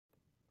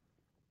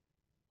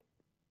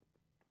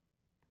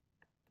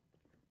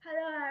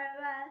Hello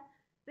everyone,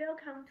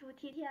 welcome to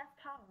TTS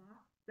Power.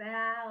 We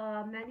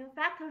are a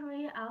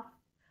manufacturer of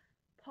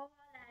power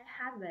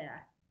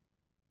hardware.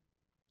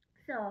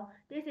 So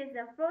this is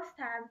the first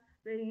time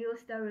we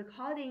use the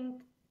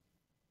recording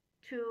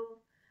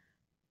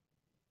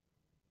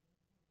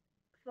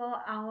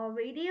for our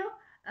video.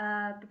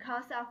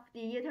 Because of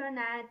the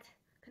internet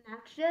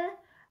connection,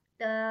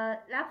 the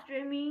live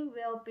streaming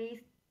will be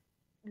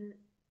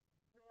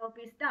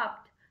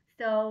stopped.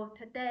 So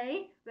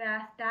today we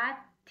are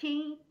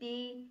starting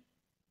the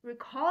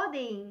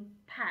recording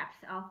types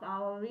of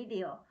our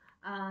video.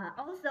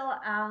 Also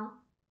on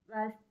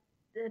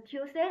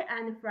Tuesday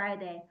and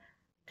Friday,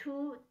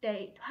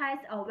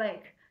 twice a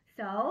week.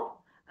 So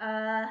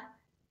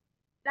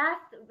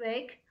last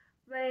week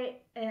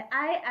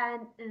I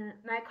and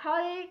my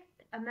colleague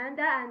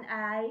Amanda and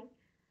I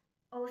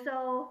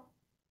also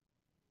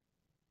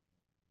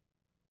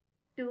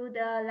do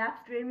the live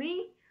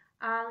streaming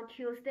on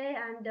Tuesday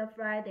and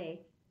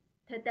Friday.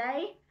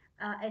 Today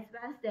is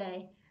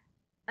Wednesday.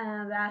 We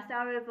are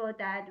sorry for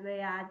that.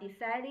 We are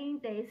deciding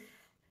this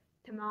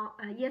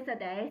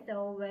yesterday,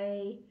 so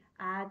we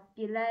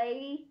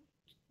delay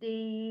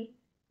the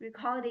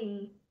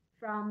recording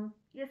from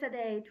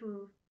yesterday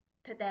to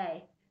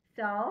today.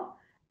 So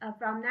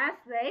from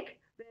next week,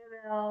 we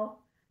will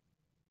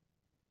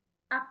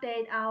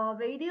update our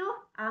video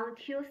on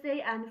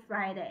Tuesday and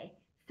Friday.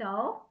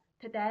 So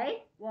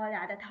today, what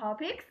are the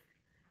topics?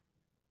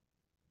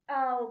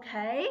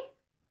 Okay,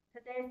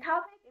 today's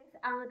topic is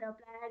on the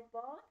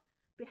blackboard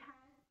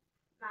behind me.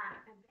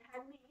 Today's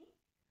topic is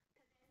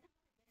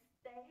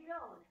stay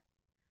road.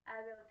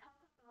 I will talk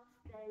about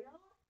stay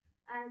road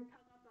and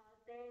talk about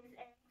these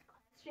 8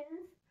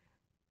 questions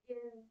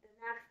in the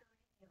next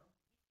video.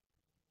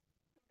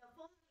 In the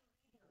following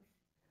videos,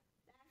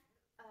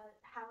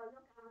 let's have a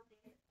look at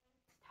these 8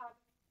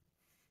 topics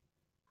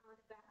on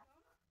the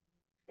blackboard.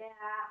 There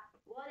are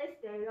what is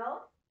stay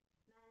road,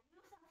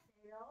 menus of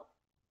stay road,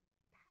 types of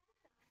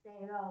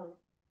stay road,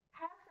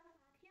 types of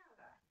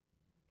material,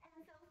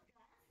 tensile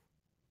strength,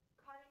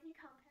 quality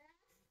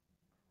components,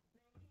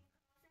 making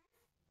process,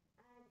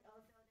 and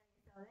also the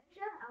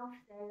installation of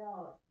stay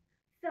road.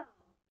 So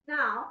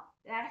now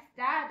let's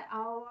start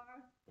our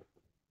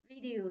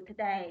video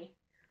today.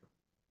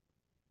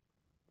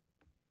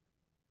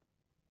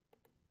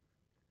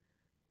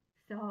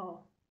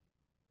 So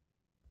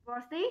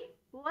firstly,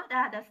 what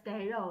are the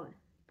stay road?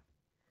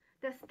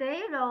 The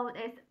stay road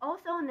is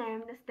also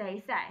named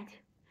stay set.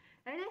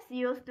 It is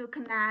used to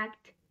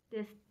connect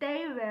the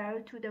stay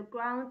rail to the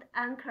ground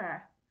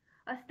anchor.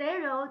 A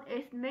stay rod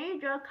is a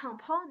major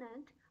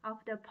component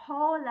of the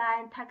pole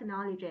line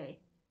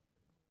technology.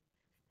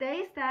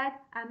 Stay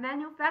sets are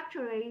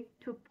manufactured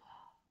to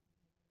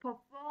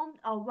perform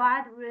a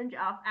wide range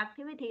of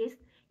activities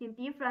in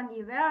different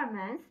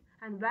environments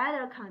and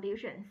weather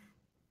conditions.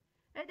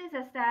 It is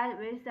a set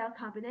with a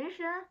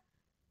combination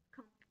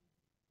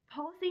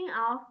composing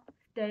of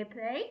stay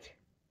plate,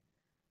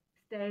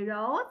 stay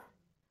rods,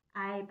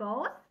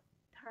 eyeballs,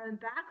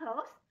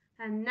 turnbuckles,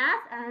 and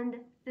nuts and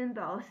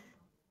thimbles.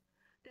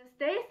 The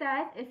stay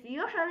set is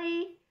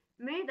usually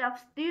made of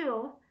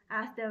steel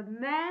as the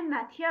main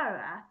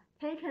material,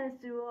 taken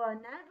through a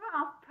number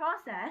of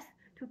processes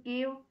to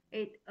give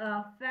it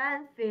a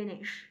fine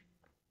finish.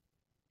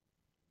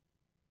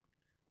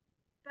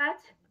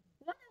 But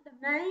what are the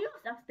main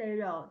use of stay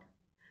rod?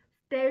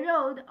 Stay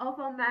rod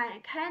offer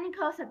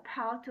mechanical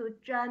support to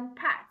joint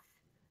parts.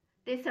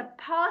 They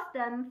support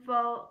them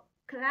for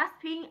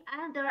clasping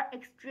under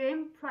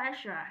extreme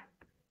pressure.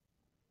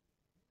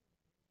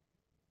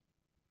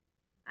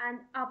 And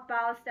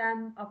about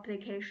some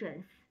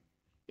applications.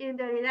 In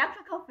the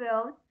electrical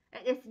field,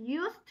 it is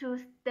used to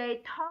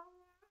stay tower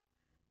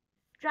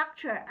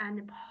structure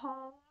and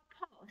power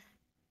poles.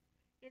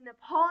 In the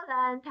pole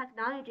line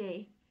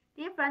technology,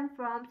 different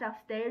forms of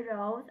stay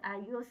rods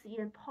are used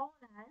in pole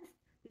lines,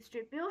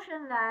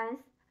 distribution lines,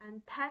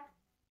 and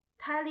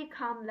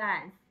telecom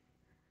lines.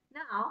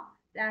 Now,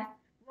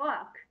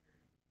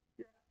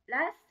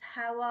 let's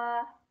have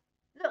a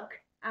look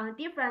on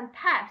different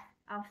types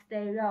of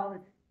stay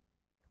rods.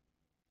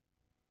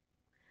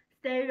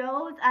 Stay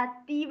rods are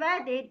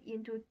divided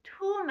into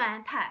 2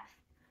 main types.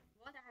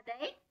 What are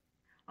they?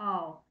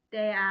 Oh,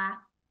 they are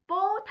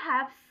ball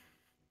type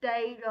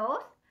stay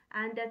rods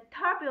and the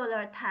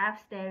tubular type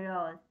stay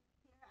rods.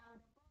 Here are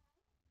the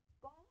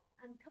ball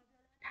and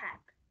tubular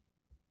type.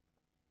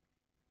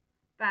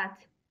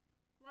 But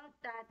what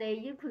are they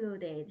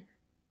included?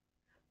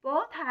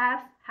 Ball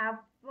types have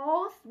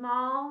 4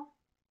 small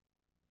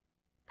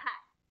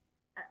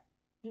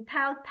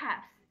detailed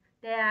types.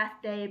 They are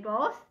stay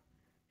balls,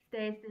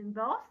 stay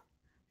thimbles,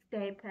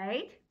 stay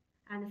plate,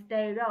 and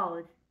stay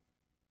rods.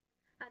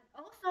 And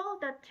also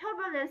the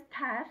turbulence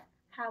types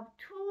have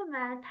 2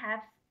 main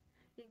types,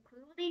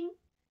 including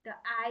the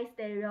eye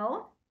stay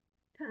rod,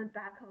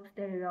 turnbuckle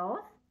stay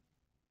rods.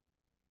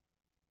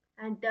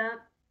 And the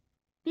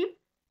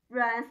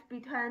difference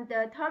between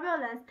the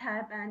turbulence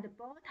type and the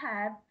ball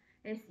type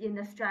is in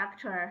the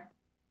structure.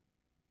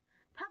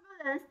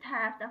 Turbulence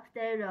types of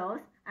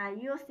steroids are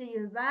used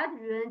in wide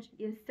range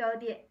in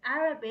Saudi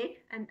Arabia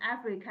and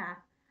Africa.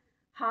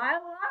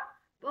 However,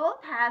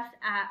 both types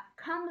are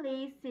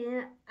commonly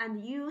seen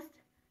and used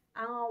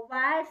on a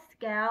wide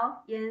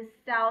scale in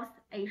South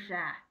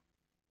Asia.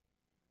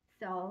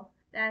 So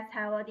let's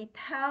have a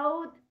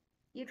detailed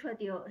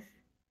introduction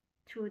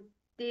to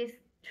these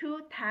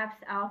two types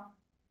of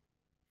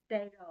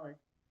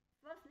steroids.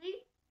 Firstly,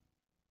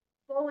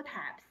 ball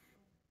types.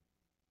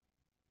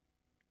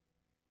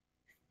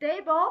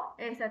 Stable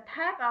is a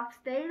type of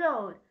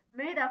steroid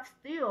made of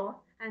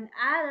steel and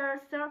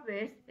other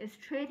surface is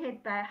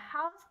treated by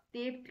hot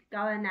dipped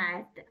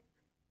galvanized.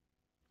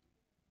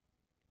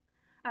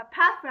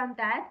 Apart from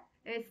that,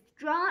 it's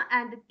strong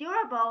and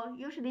durable,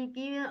 usually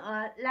giving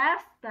a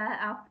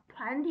lifespan of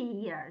 20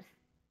 years.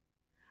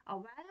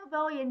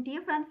 Available in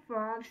different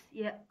forms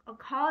in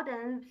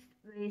accordance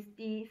with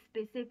the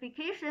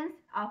specifications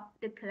of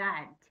the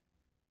client.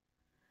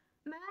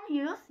 Main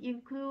use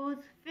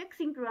includes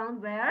fixing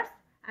ground wires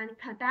and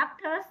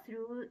conductors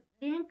through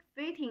link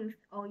fittings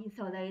or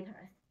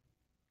insulators.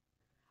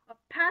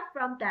 Apart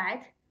from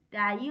that, they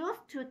are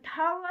used to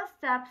tower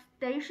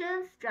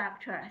substation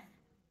structures.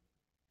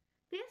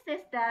 This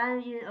is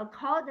done in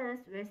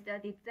accordance with the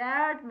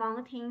desired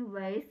mounting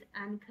weights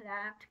and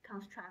clamped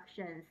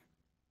constructions.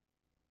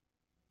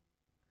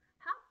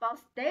 How about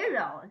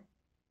steroid?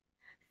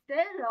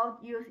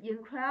 Steroid use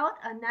include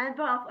a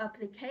number of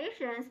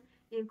applications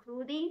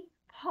including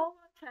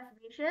power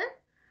transmission,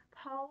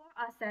 power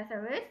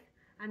accessories,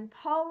 and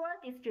power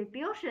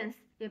distributions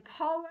in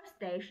power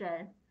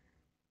stations.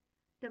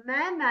 The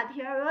main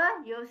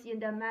material used in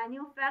the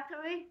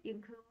manufacturing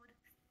include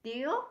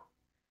steel,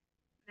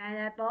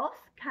 metals,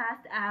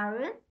 cast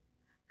iron,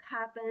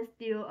 carbon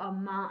steel,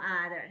 among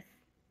others.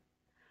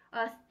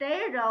 A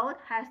steroid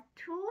has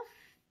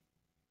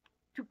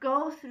to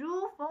go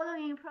through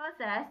following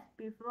process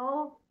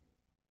before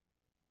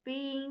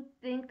being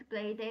zinc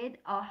plated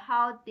or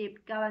hot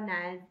dip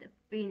galvanized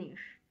finish.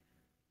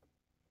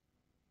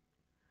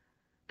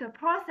 The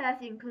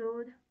process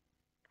includes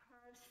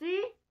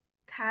pressing,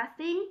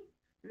 casting,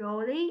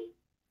 rolling,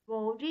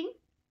 forging,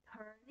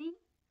 turning,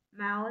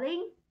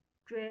 milling,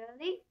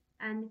 drilling,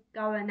 and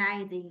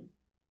galvanizing.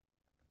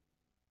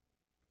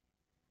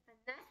 The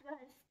next one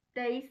is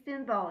stay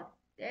symbol.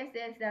 This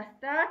is the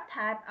third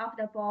type of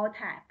the ball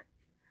type.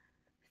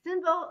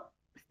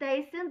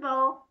 Stay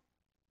symbol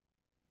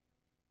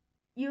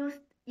used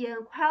in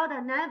quite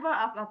a number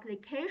of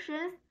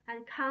applications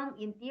and come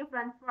in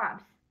different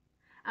forms.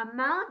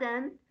 Among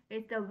them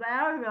is the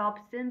wire rope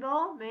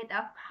symbol made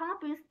of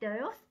carbon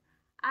steels,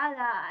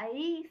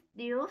 alloy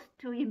steels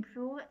to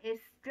improve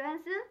its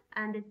strength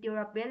and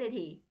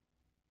durability.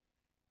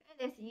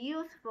 It is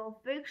used for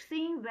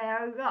fixing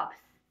wire ropes,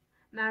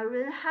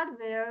 marine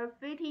hardware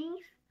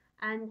fittings,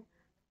 and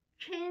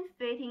chain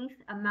fittings,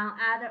 among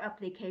other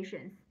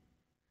applications.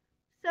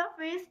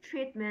 Surface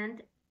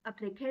treatment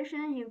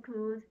applications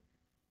include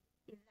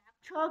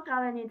electro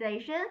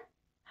galvanization,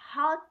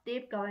 hot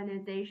dip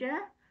galvanization,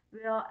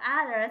 while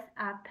others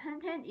are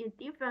painted in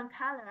different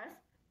colors,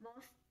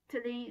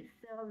 mostly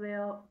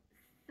silver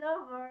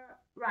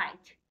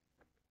white.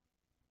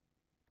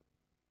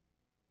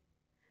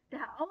 They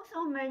are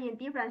also made in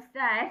different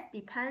sizes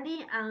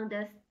depending on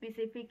the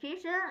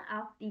specification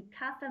of the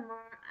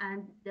customer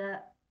and the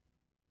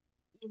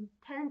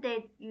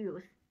intended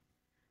use.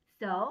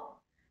 So,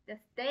 the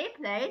stay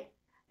plate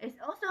is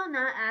also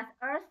known as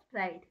earth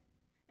plate.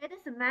 It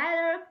is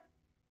a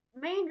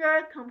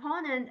major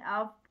component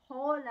of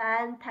pole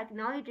line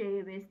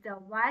technology with a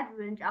wide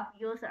range of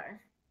users.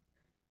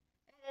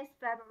 It is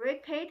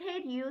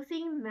fabricated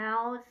using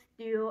mild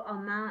steel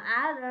among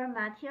other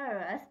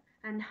materials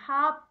and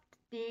hot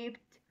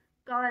dipped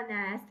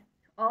galvanized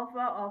to offer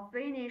a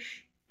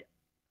finished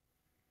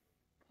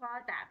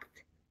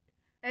product.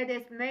 It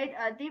is made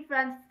a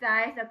different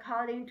size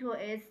according to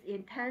its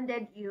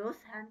intended use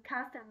and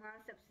customer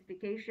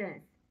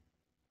specifications.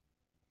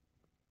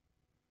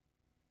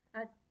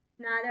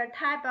 Another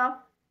type of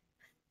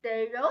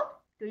steroid,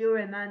 do you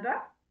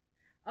remember?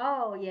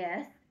 Oh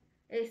yes,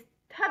 it's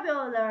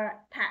tubular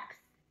types.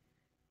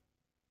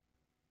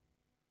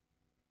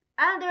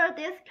 Under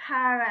this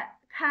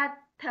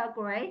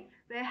category,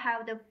 we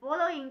have the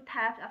following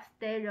types of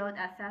steroid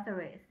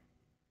accessories: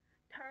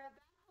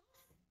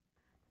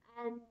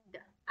 turnbuckles and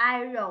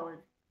eye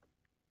rolls.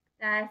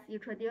 Let's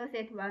introduce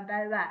it one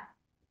by one.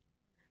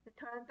 The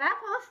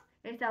turnbuckles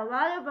is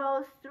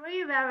available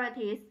 3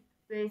 varieties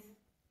with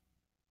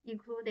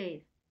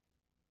included.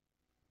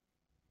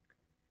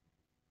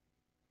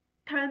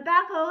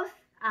 Turnbuckles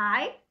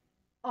I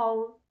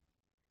or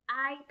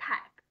I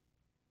type.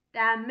 They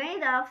are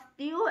made of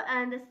steel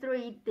and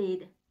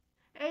threaded.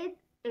 It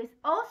is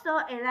also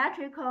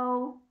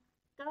electrical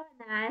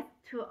galvanized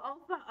to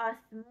offer a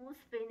smooth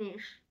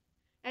finish.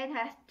 It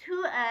has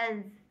 2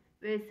 ends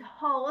with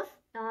holes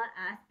known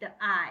as the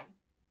eye.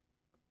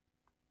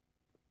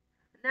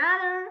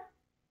 Another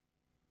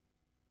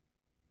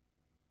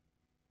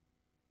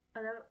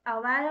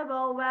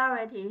available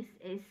varieties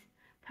is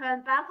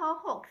turnbuckle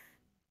hooks,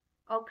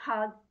 or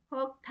called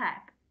hook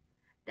type.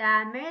 They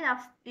are made of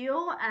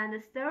steel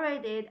and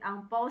serrated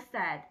on both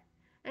sides.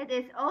 It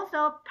is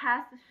also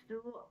passed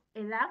through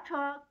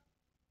electrical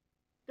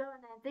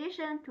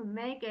galvanization to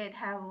make it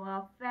have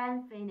a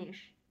fan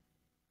finish.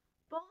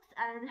 Both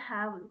ends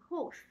have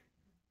hooks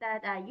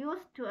that are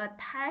used to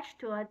attach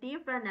to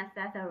different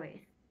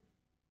accessories.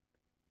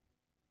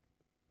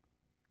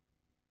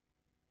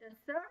 The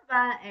third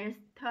one is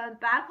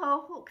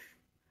turnbuckle hooks,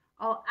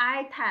 or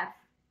I-taps.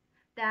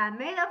 They are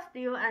made of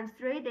steel and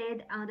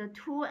threaded on the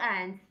two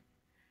ends.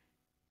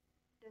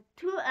 The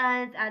two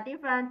ends are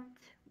different,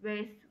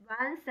 with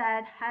one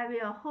side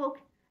having a hook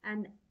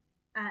and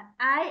an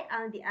eye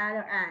on the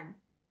other end.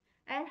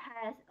 It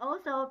has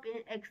also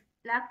been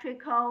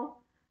electrical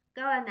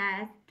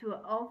galvanized to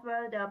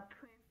offer the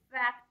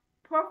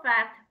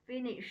perfect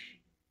finish.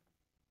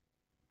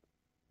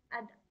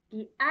 And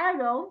the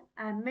arrows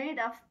are made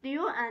of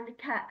steel and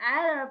can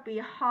either be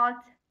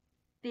hot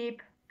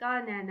dip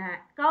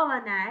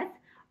galvanized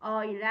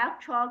or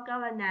electro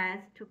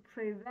galvanized to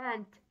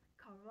prevent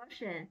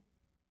corrosion.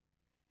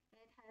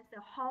 It has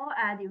a hole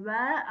at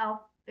one of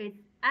its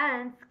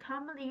ends,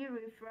 commonly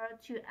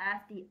referred to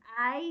as the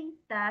eye,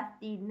 thus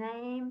the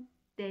name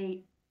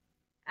the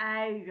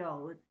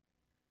arrow.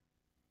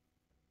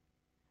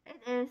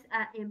 It is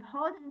an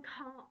important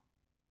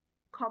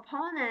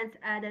component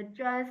at the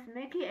joints,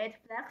 making it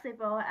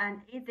flexible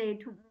and easy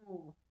to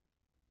move.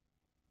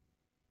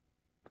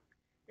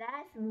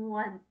 Let's move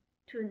on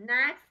to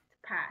next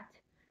part,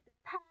 the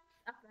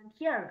types of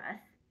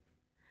materials.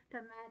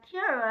 The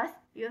materials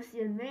used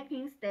in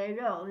making steel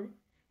rod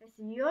is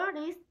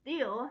usually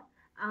steel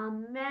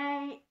on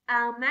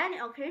many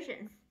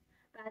occasions,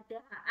 but there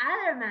are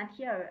other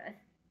materials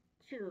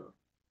too.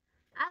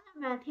 Other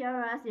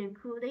materials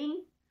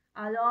including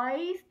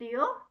alloy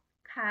steel,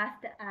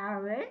 cast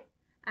iron,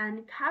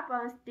 and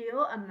carbon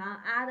steel, among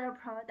other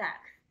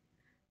products.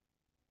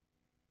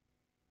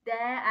 They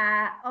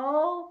are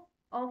all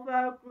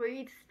offer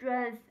great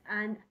strength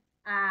and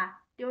are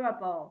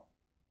durable.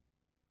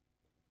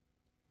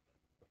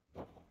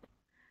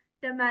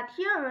 The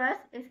materials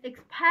is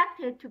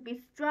expected to be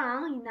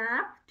strong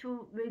enough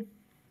to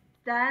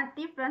withstand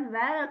different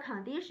weather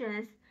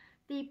conditions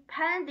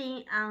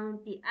depending on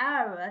the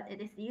area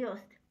it is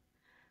used.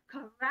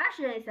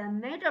 Corrosion is a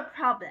major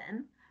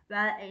problem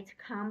when it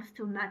comes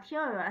to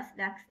materials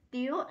like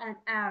steel and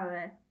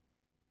iron.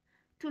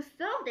 To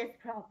solve this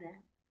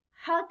problem,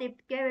 hot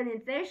dip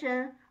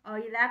galvanization or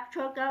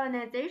electro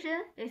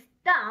galvanization is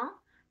done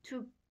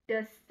to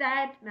the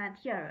said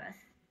materials.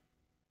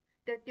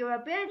 The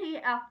durability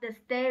of the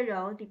steel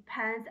rod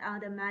depends on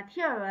the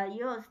material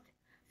used,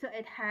 so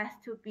it has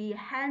to be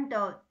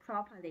handled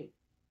properly.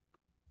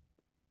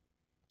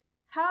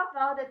 How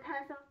about the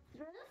tensile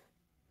strength?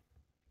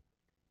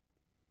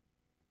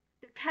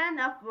 The kind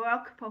of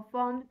work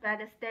performed by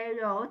the steel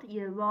rod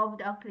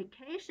involved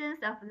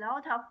applications of a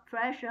lot of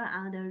pressure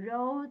on the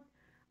rod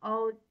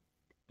or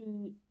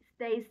the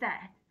steel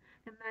side.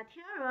 The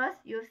materials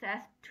used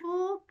has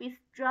to be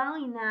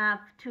strong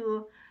enough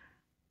to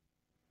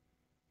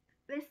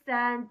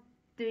withstand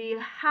the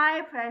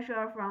high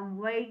pressure from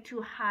way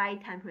too high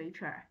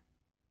temperature.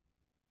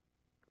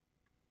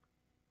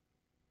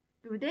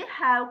 Do they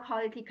have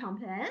quality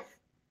complaints?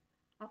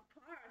 Of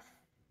course.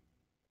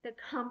 The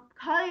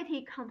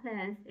quality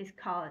complaint is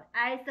called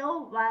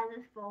ISO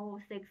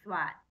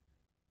 1461.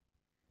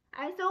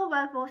 ISO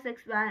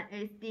 1461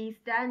 is the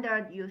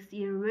standard used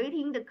in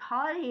rating the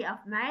quality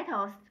of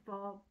metals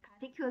for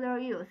particular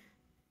use.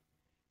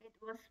 It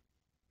was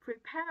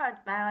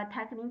prepared by a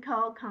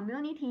technical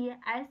community,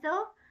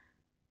 ISO,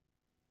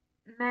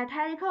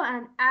 metallic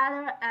and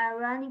other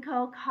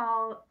ironical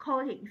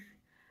coatings.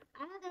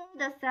 Under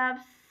the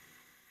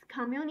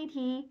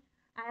sub-community,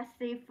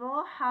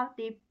 IC4 hot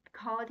dip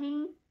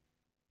coating.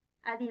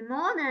 At the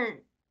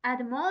moment,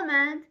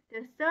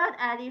 the third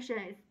edition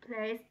is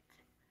placed,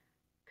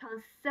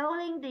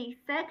 consoling the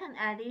second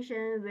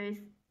edition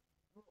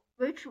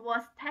which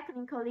was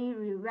technically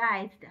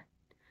revised.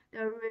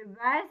 The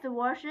revised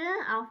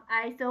version of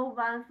ISO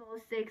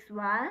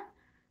 1461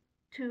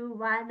 to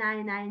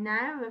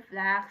 1999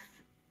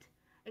 reflects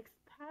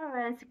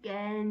experience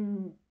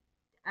gained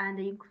and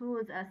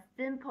includes a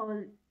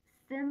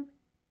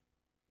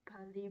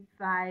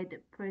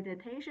simplified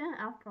presentation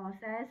of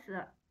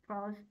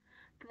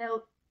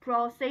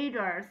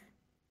procedures.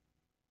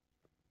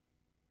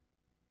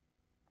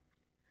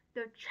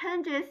 The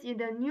changes in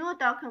the new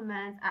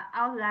documents are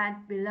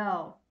outlined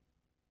below.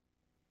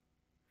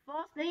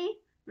 Fourthly,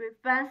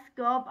 refine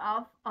scope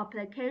of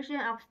application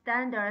of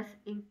standards,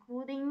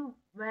 including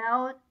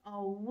weld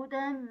or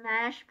wooden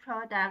mesh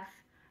products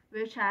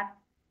which have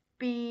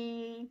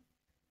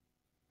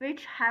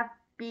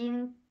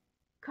been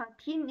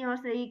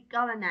continuously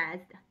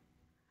galvanized.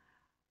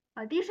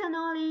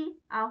 Additionally,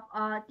 of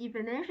a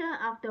definition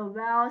of the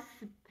welds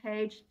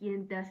page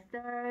in the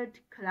third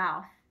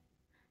clause.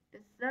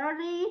 The third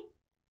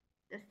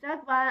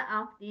one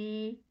of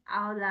the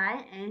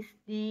outline is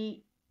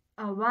the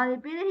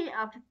availability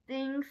of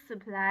things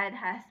supplied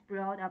has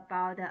brought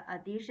about the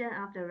addition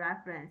of the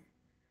reference.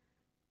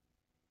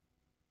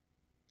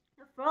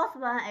 The first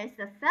one is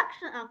the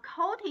section and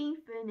coating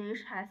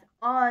finish has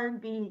all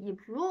been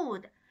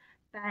improved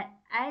by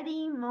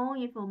adding more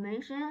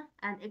information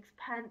and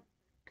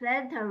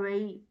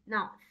explanatory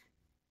notes.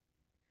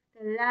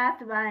 The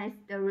last one is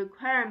the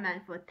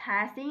requirement for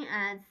testing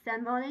and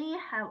assembling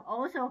have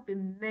also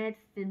been made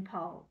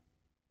simple.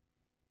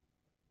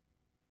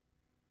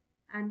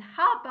 And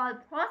how about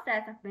the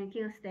process of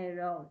making stay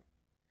rolls?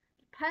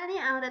 Depending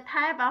on the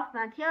type of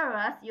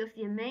materials used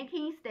in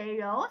making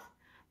stay rolls,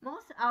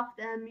 most of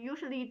them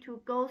usually to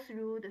go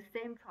through the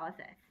same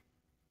process.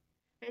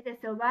 It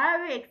is a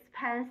very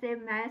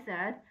expensive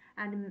method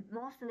and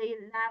mostly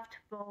left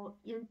for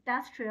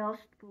industrials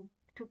to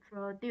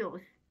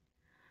produce.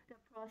 The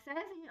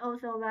process is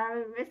also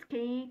very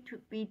risky to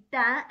be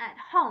done at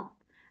home,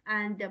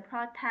 and the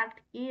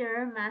protect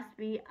ear must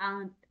be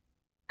on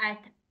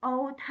at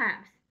all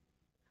times.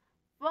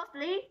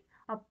 Firstly,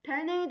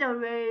 obtaining the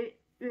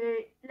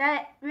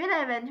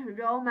relevant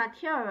raw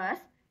materials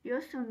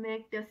used to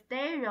make the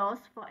stay rolls,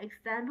 for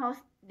example,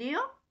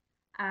 steel,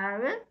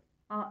 iron,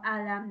 or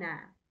aluminum.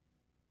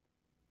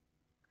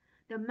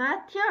 The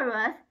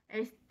materials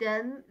is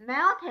then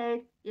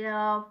melted in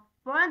a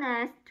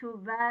furnace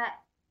to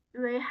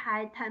very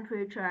high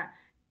temperature,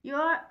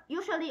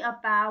 usually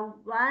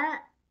about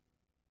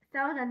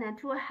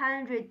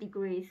 1200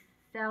 degrees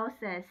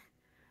Celsius.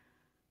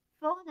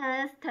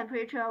 Furnace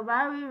temperature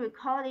vary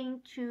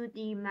according to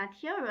the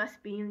materials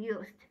being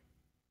used.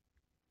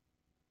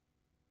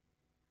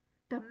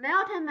 The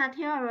melted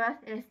material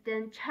is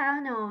then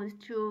channeled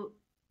to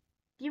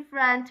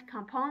different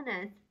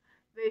components,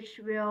 which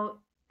will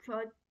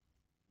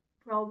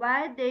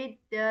provide the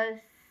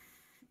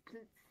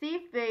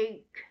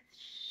specific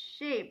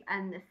shape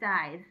and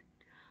size.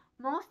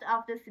 Most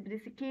of the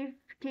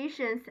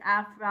specifications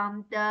are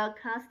from the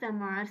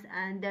customers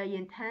and the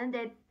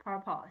intended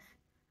purpose.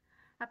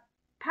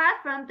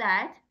 Apart from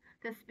that,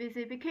 the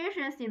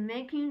specifications in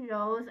making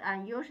rolls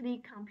are usually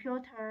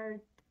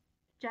computer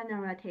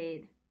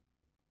generated.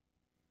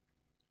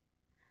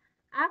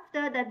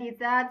 After the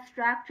desired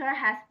structure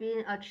has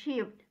been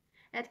achieved,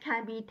 it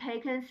can be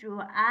taken through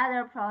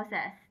other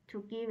process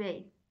to give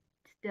it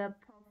the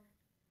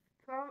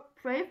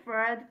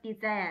preferred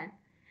design.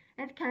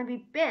 It can be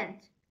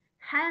bent,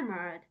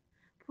 hammered,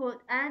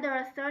 put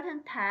under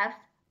certain types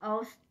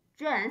or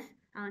strengths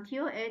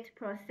until it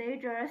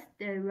possesses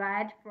the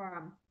right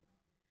form.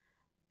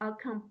 A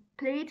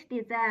complete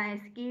design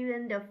is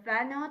given the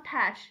final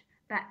touch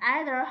by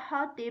either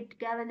hot-dip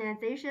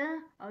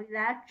galvanization or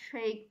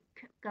electric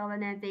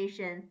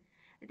galvanization.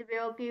 It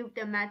will give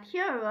the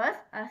materials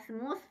a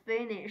smooth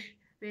finish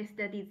with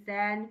the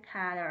design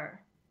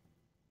color.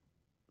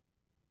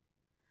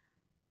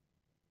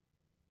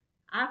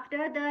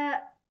 After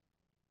the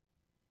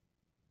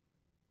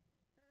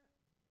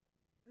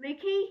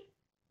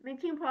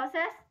making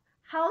process,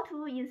 how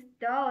to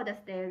install the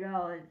stay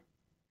rolls?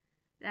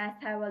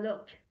 Let's have a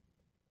look.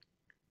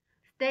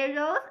 Stay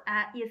rolls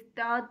are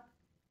installed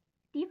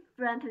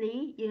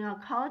differently in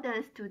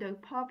accordance to the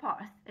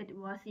purpose it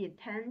was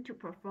intended to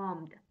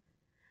perform.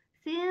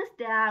 Since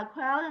there are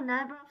quite a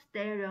number of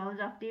stay rolls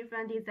of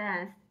different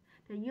designs,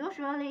 the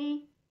users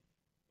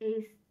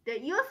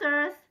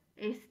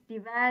is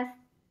advised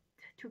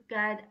to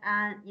get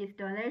an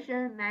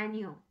installation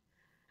manual.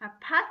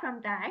 Apart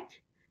from that,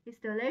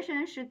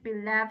 installation should be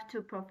left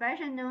to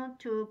professionals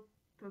to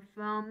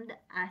perform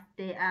as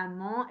they are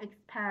more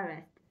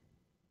experienced.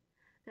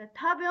 The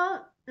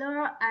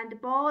tubular and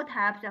ball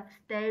types of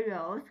stay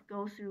rolls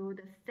go through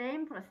the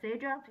same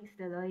procedure of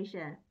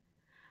installation.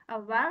 A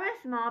very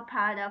small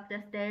part of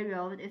the stay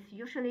roll is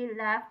usually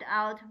left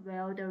out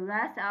while the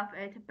rest of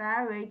it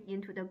buried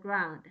into the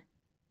ground.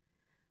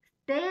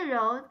 Stay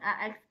rolls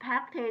are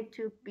expected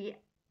to be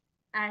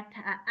at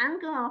an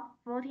angle of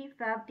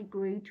 45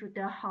 degrees to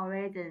the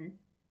horizon.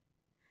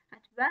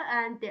 At one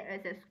end there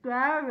is a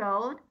square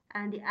roll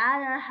and the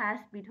other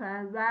has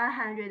between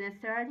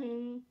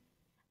 130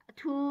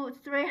 to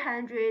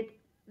 300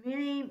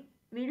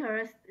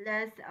 millimeters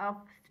length of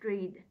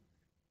thread.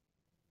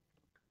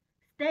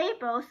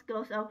 Staples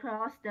goes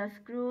across the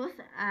screws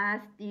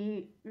as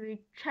the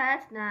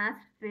ratchet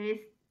nuts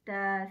face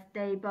the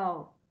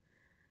stable.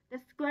 The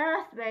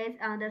square space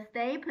on the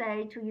stay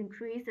plate to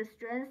increase the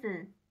strength.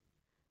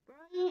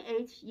 Burying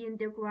it in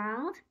the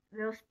ground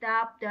will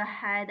stop the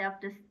head of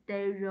the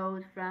stay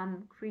roll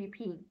from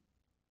creeping.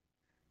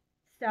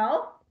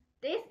 So,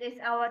 this is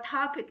our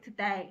topic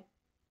today.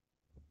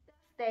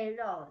 Stay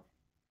rolls.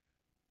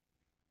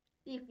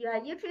 If you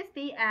are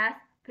interested as,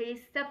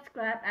 please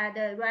subscribe at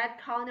the right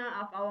corner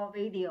of our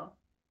video.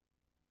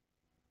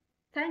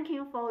 Thank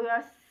you for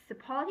your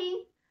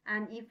supporting,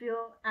 and if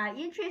you are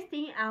interested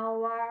in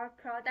our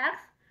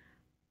products,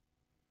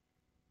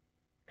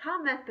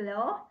 comment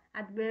below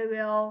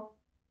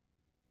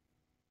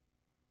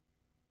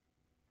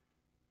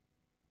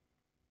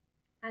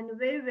and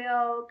we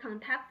will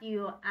contact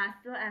you as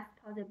soon as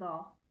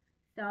possible.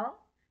 So,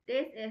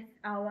 this is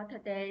our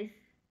today's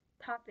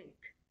topic.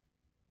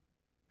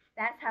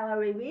 Let's have a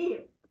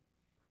review.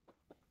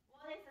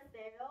 What is a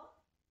stay roll?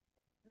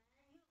 Main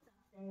use of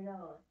stay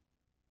steroids.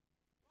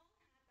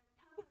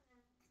 What are the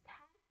component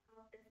types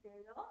of the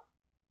steroids?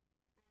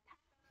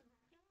 Types of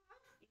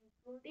materials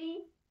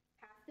including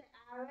cast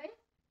iron,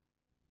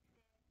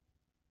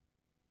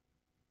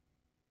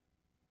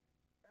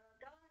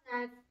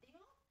 galvanized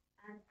steel,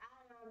 and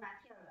other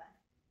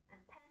materials, and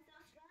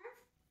tensile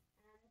strength,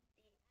 and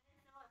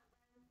the ISO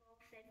for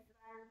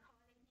satisfying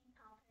quality components, and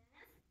also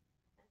the making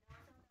process,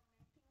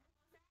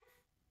 and the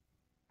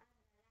last one,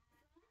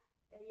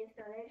 the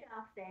installation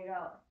of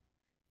steroids.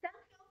 Thank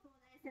you for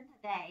listening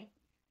today.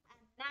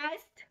 And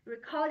next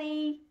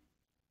recording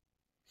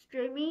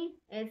streaming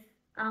is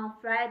on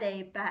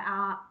Friday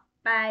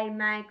by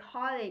my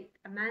colleague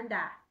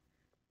Amanda.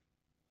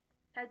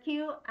 Thank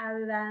you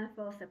everyone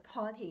for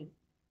supporting.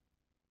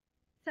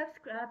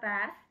 Subscribe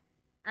us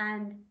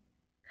and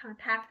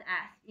contact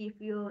us if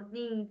you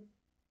need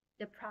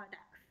the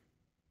product.